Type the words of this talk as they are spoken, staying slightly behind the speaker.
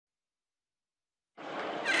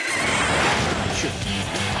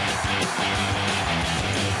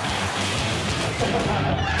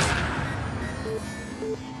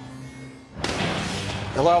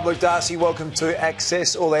Hello, I'm Luke Darcy. Welcome to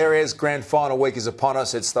Access All Areas. Grand Final week is upon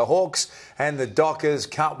us. It's the Hawks and the Dockers.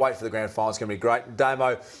 Can't wait for the Grand Final. It's going to be great.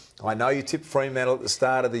 Damo, I know you tipped Fremantle at the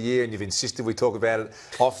start of the year and you've insisted we talk about it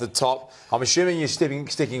off the top. I'm assuming you're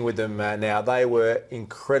sticking with them now. They were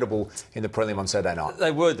incredible in the prelim on Saturday night.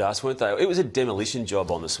 They were, Das, weren't they? It was a demolition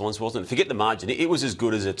job on the Swans, wasn't it? Forget the margin. It was as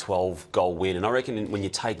good as a 12-goal win. And I reckon when you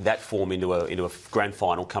take that form into a Grand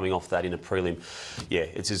Final, coming off that in a prelim, yeah,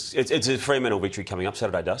 it's a Fremantle victory coming up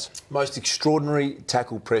Saturday, Das. Most extraordinary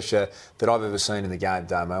tackle pressure that I've ever seen in the game,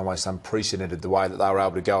 Damo. Almost unprecedented the way that they were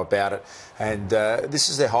able to go about it. And this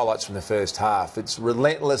is their highlights from the first half. It's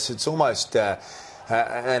relentless. It's almost an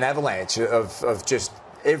avalanche of just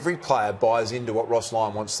every player buys into what Ross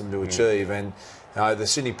Lyon wants them to achieve. And the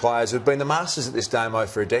Sydney players have been the masters at this, Damo,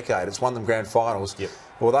 for a decade. It's won them grand finals. Yep.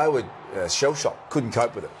 Well, they were shell-shocked, couldn't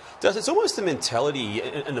cope with it. It's almost the mentality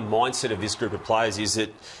and the mindset of this group of players is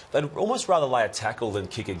that they'd almost rather lay a tackle than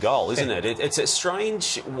kick a goal, isn't it? It's a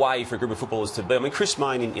strange way for a group of footballers to be. I mean, Chris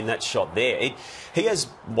Mayne in that shot there, he has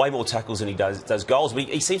way more tackles than he does goals, but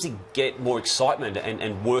he seems to get more excitement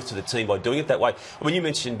and worth to the team by doing it that way. I mean, you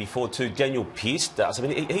mentioned before too, Daniel Pearce does. I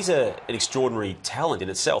mean, he's an extraordinary talent in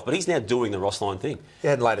itself, but he's now doing the Ross Lyon thing. He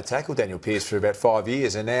hadn't laid a tackle, Daniel Pearce, for about 5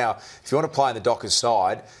 years, and now if you want to play on the Dockers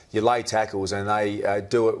side, you lay tackles and they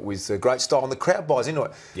do it with great style, and the crowd buys into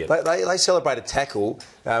it. Yep. They celebrate a tackle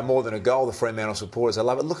more than a goal, the Fremantle supporters. I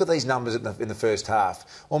love it. Look at these numbers in the first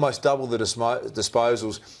half. Almost double the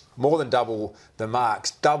disposals, more than double the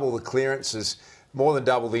marks, double the clearances, more than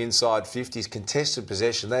double the inside 50s. Contested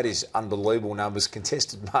possession, that is unbelievable numbers.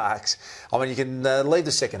 Contested marks. I mean, you can leave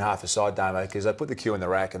the second half aside, Damo, because they put the cue in the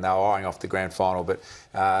rack and they were eyeing off the grand final, but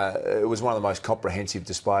it was one of the most comprehensive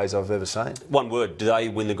displays I've ever seen. One word, do they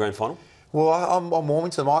win the grand final? Well, I'm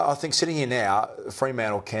warming to them. I think sitting here now,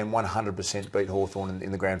 Fremantle can 100% beat Hawthorn in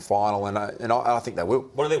the grand final, and I think they will.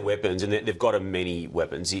 One of their weapons, and they've got many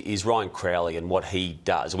weapons, is Ryan Crowley and what he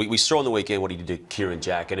does. We saw on the weekend what he did to Kieran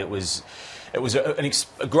Jack, and it was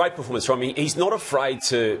a great performance from him. He's not afraid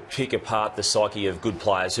to pick apart the psyche of good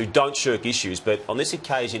players who don't shirk issues, but on this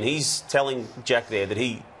occasion, he's telling Jack there that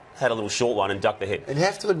he had a little short one and ducked the head. And you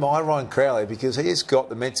have to admire Ryan Crowley because he has got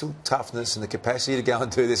the mental toughness and the capacity to go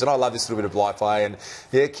and do this. And I love this little bit of life play. And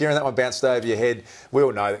yeah, Kieran, that one bounced over your head. We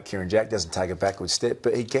all know that Kieran Jack doesn't take a backward step,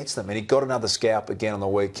 but he gets them. And he got another scalp again on the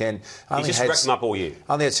weekend. He just racked them up all year.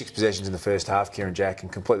 Only had 6 possessions in the first half, Kieran Jack,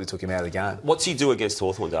 and completely took him out of the game. What's he do against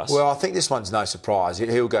Hawthorn, Das? Well, I think this one's no surprise.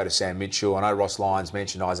 He'll go to Sam Mitchell. I know Ross Lyons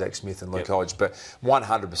mentioned Isaac Smith and Luke Hodge, but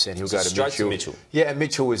 100% he'll go to Mitchell. Yeah, and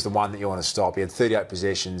Mitchell is the one that you want to stop. He had 38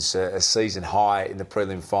 possessions a season high in the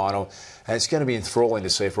prelim final, and it's going to be enthralling to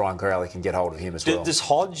see if Ryan Crowley can get hold of him as well. Does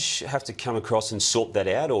Hodge have to come across and sort that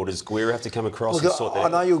out, or does Guerra have to come across and sort that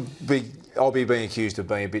out? I know I'll be being accused of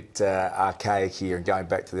being a bit archaic here and going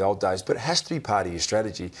back to the old days, but it has to be part of your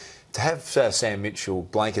strategy. To have Sam Mitchell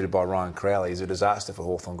blanketed by Ryan Crowley is a disaster for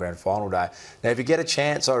Hawthorn Grand Final day. Now, if you get a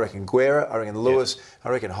chance, I reckon Guerra, I reckon Lewis, I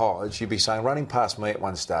reckon Hodge, you'd be saying, running past me at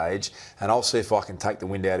one stage, and I'll see if I can take the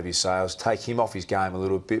wind out of his sails, take him off his game a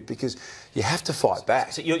little bit, because you have to fight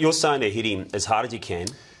back. So you're saying to hit him as hard as you can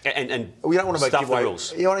and well, you don't want to stuff the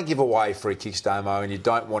rules. You don't want to give away free kicks, Damo, and you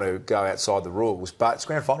don't want to go outside the rules, but it's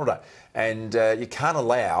Grand Final day, and you can't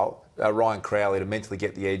allow Ryan Crowley to mentally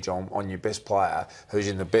get the edge on your best player who's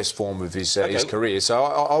in the best form of his career. So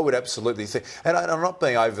I would absolutely think, and I'm not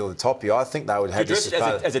being over the top here, I think they would have this. Do you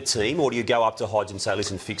address it as a team, or do you go up to Hodge and say,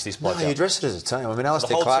 listen, fix this bloke? No, you address it as a team. I mean,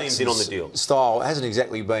 Alistair Clarkson's style hasn't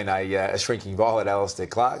exactly been a shrinking violet, Alistair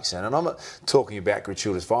Clarkson, and I'm not talking about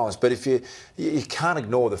gratuitous violence, but if you can't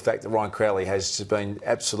ignore the fact that Ryan Crowley has been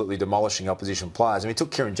absolutely demolishing opposition players. I mean, he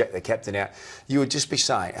took Kieran Jack, the captain, out. You would just be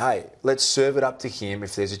saying, hey, let's serve it up to him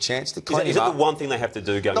if there's a chance to clean him up. Is that the one thing they have to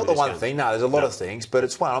do going Not into the one game? thing, no, there's a lot of things, but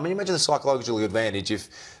it's one. I mean, imagine the psychological advantage if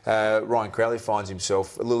Ryan Crowley finds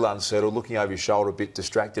himself a little unsettled, looking over his shoulder, a bit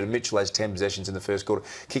distracted, and Mitchell has 10 possessions in the first quarter,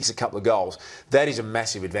 kicks a couple of goals. That is a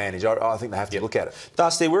massive advantage. I think they have to look at it.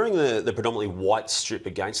 Das, they're wearing the predominantly white strip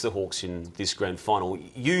against the Hawks in this grand final.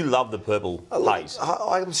 You love the purple haze.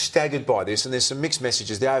 I'm staggered by this, and there's some mixed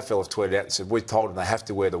messages. The AFL have tweeted out and said, we've told them they have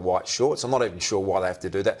to wear the white shorts. I'm not even sure why they have to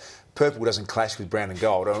do that. Purple doesn't clash with brown and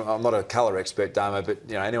gold. I'm not a colour expert, Damo, but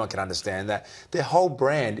anyone can understand that. Their whole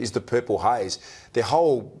brand is the purple haze. Their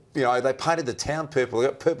whole, they painted the town purple. They've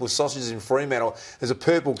got purple sausages in Fremantle. There's a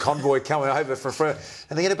purple convoy coming over from Fremantle.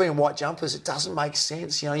 And they're going to be in white jumpers. It doesn't make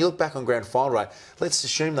sense. You look back on grand final day, let's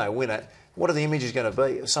assume they win it. What are the images going to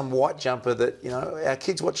be? Some white jumper that, our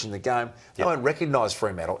kids watching the game, they won't recognise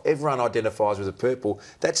Fremantle. Everyone identifies with the purple.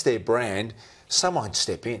 That's their brand. someone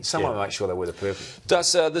step in. Someone make sure they wear the purple.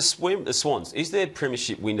 Does the Swans, is their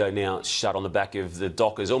premiership window now shut on the back of the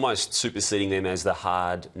Dockers, almost superseding them as the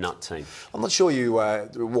hard nut team? I'm not sure you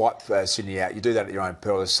wipe Sydney out. You do that at your own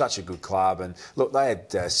peril. They're such a good club. And look, they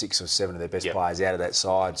had 6 or 7 of their best players out of that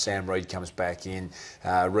side. Sam Reid comes back in.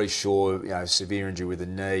 Reece Shaw, severe injury with the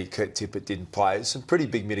knee. Kurt Tippett didn't play. There's some pretty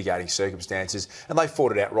big mitigating circumstances. And they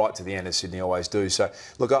fought it out right to the end, as Sydney always do. So,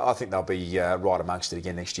 look, I think they'll be right amongst it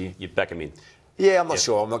again next year. You back them in? Yeah, I'm not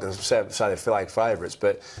sure. I'm not going to say they're flag favourites,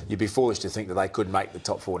 but you'd be foolish to think that they could make the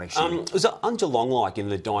top 4 next year. Was it Geelong-like in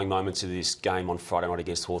the dying moments of this game on Friday night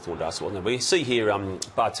against Hawthorn, Dust, wasn't it? We see here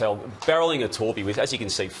Bartel barrelling a torpy with, as you can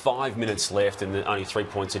see, 5 minutes left and only 3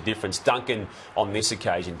 points of difference. Duncan, on this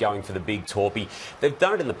occasion, going for the big torpy. They've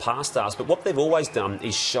done it in the past, Dust, but what they've always done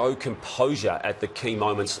is show composure at the key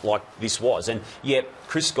moments like this was. And yet,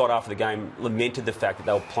 Chris Scott, after the game, lamented the fact that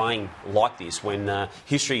they were playing like this when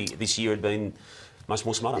history this year had been much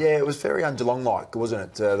more smarter. Yeah, it was very un-Geelong-like,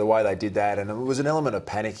 wasn't it, the way they did that? And it was an element of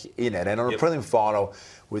panic in it. And on a prelim final,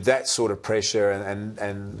 with that sort of pressure and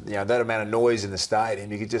that amount of noise in the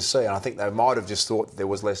stadium, you could just see. And I think they might have just thought that there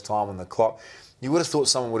was less time on the clock. You would have thought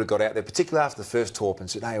someone would have got out there, particularly after the first torp, and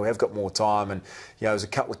said, hey, we have got more time. And, there's a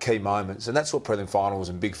couple of key moments. And that's what prelim finals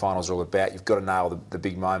and big finals are all about. You've got to nail the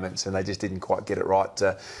big moments. And they just didn't quite get it right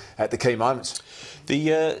at the key moments.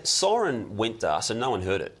 The siren went, Dust, and no one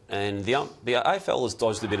heard it. And the AFL has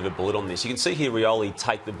dodged a bit of a bullet on this. You can see here Rioli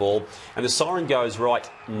take the ball, and the siren goes right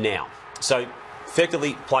now. So,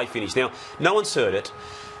 effectively, play finished. Now, no one's heard it.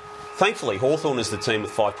 Thankfully, Hawthorn is the team with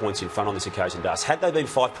 5 points in front on this occasion, Dust. Had they been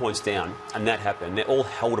 5 points down and that happened, they're all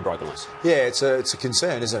hell to broken loose. Yeah, it's a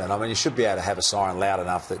concern, isn't it? I mean, you should be able to have a siren loud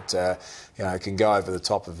enough that can go over the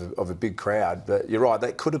top of a big crowd. But you're right,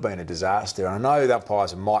 that could have been a disaster. And I know the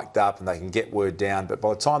umpires are mic'd up and they can get word down, but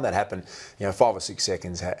by the time that happened, 5 or 6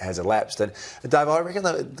 seconds has elapsed. And Dave, I reckon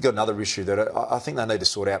they've got another issue that I think they need to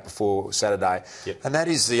sort out before Saturday, and that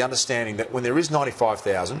is the understanding that when there is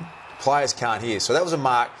 95,000, players can't hear. So that was a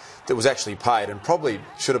mark that was actually paid and probably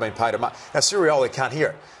should have been paid a mark. Now, Sirioli can't hear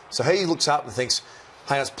it. So he looks up and thinks,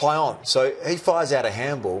 hey, let's play on. So he fires out a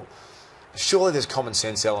handball. Surely there's a common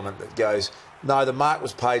sense element that goes, no, the mark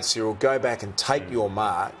was paid, Cyril, go back and take your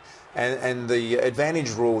mark. And the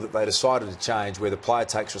advantage rule that they decided to change where the player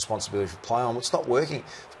takes responsibility for play on, well, it's not working.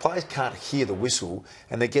 Players can't hear the whistle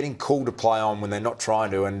and they're getting called to play on when they're not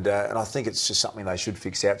trying to, and I think it's just something they should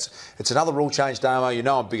fix out. It's another rule change, Damo.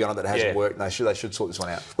 I'm big on it that hasn't worked, and they should sort this one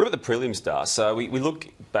out. What about the prelims, Dar? So we look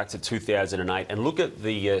back to 2008 and look at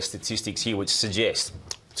the statistics here which suggest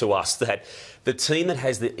to us that the team that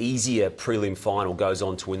has the easier prelim final goes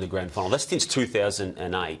on to win the grand final. That's since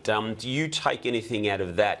 2008. Do you take anything out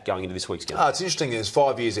of that going into this week's game? It's interesting. There's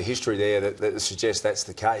 5 years of history there that suggests that's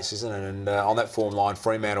the case, isn't it? And on that form line,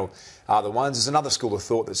 Fremantle are the ones. There's another school of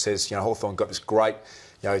thought that says, Hawthorn got this great,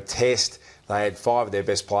 test. They had 5 of their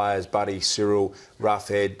best players, Buddy, Cyril,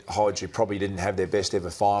 Roughhead, Hodge, who probably didn't have their best ever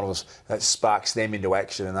finals. That sparks them into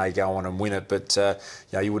action and they go on and win it. But,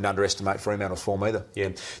 you wouldn't underestimate Fremantle's form either. Yeah.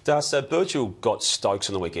 So Birchall got Stokes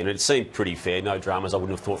on the weekend, and it seemed pretty fair. No dramas, I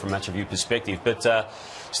wouldn't have thought from a match review perspective. But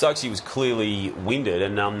Stokesy was clearly winded,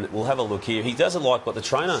 and we'll have a look here. He doesn't like what the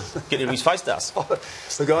trainer getting into his face does.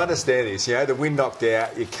 Look, I understand this. The wind knocked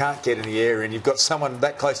out, you can't get in the air, and you've got someone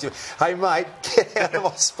that close to you. Hey, mate, get out of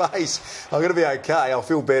my space. I'm going to be okay. I'll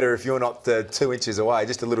feel better if you're not 2 inches away.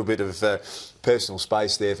 Just a little bit of personal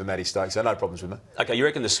space there for Matty Stokes, so no problems with me. OK, you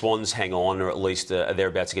reckon the Swans hang on, or at least are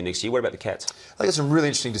thereabouts again next year? What about the Cats? They got some really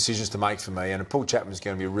interesting decisions to make for me, and Paul Chapman's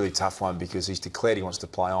going to be a really tough one because he's declared he wants to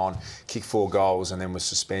play on, kick 4 goals and then was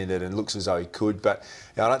suspended, and looks as though he could. But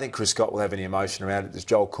I don't think Chris Scott will have any emotion around it. There's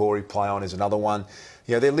Joel Corey play on is another one.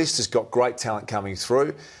 Their list has got great talent coming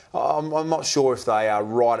through. I'm not sure if they are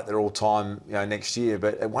right at their all-time next year,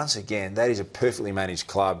 but once again, that is a perfectly managed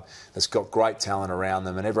club that's got great talent around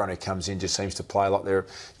them, and everyone who comes in just seems to play like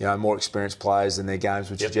they're more experienced players than their games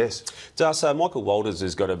would suggest. So Michael Walters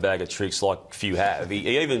has got a bag of tricks like few have.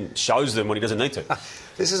 He even shows them when he doesn't need to.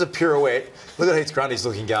 This is a pirouette. Look at Heath Grundy's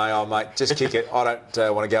looking going, oh, mate, just kick it. I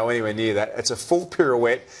don't want to go anywhere near that. It's a full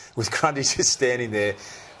pirouette with Grundy just standing there.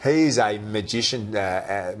 He's a magician,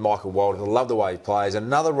 Michael Walters. I love the way he plays.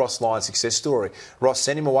 Another Ross Lyon success story. Ross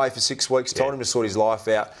sent him away for 6 weeks, told him to sort his life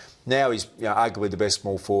out. Now he's arguably the best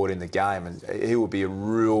small forward in the game, and he will be a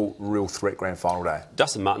real threat grand final day.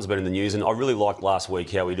 Dustin Martin's been in the news, and I really liked last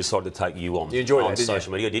week how he decided to take you on. You enjoyed on that, didn't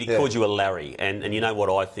social you? media. He called you a Larry, and you know what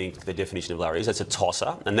I think the definition of Larry is? That's a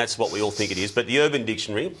tosser, and that's what we all think it is. But the Urban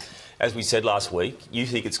Dictionary, as we said last week, you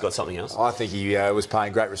think it's got something else? I think he was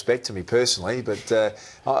paying great respect to me personally, but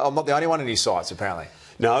I'm not the only one in his sights, apparently.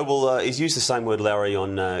 No, well, he's used the same word Larry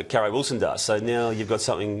on Carrie Wilson does, so now you've got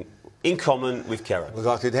something in common with Caro. Look,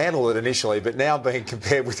 I could handle it initially, but now being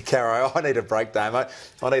compared with Caro, I need a break, Damo.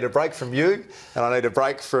 I need a break from you, and I need a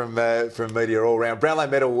break from media all round. Brownlow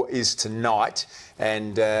medal is tonight,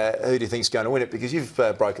 and who do you think is going to win it? Because you've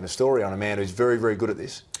broken a story on a man who's very good at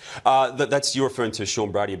this. You're referring to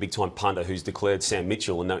Sean Brady, a big-time punter who's declared Sam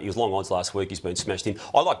Mitchell, and he was long odds last week. He's been smashed in.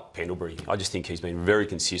 I like Pendlebury. I just think he's been very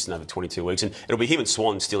consistent over 22 weeks, and it'll be him and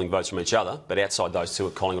Swan stealing votes from each other. But outside those two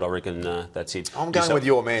at Collingwood, I reckon that's it. I'm going with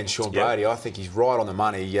your man, Sean Brady. I think he's right on the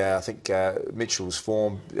money. I think Mitchell's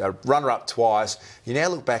form, runner-up twice. You now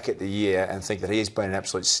look back at the year and think that he has been an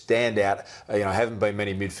absolute standout. Haven't been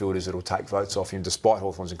many midfielders that will take votes off him, despite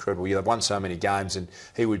Hawthorn's incredible year. They've won so many games, and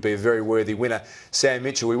he would be a very worthy winner. Sam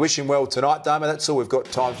Mitchell, we wish him well tonight, Damo. That's all we've got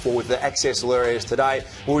time for with the Access areas today.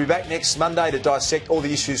 We'll be back next Monday to dissect all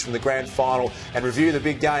the issues from the grand final and review the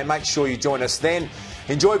big game. Make sure you join us then.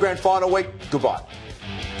 Enjoy grand final week. Goodbye.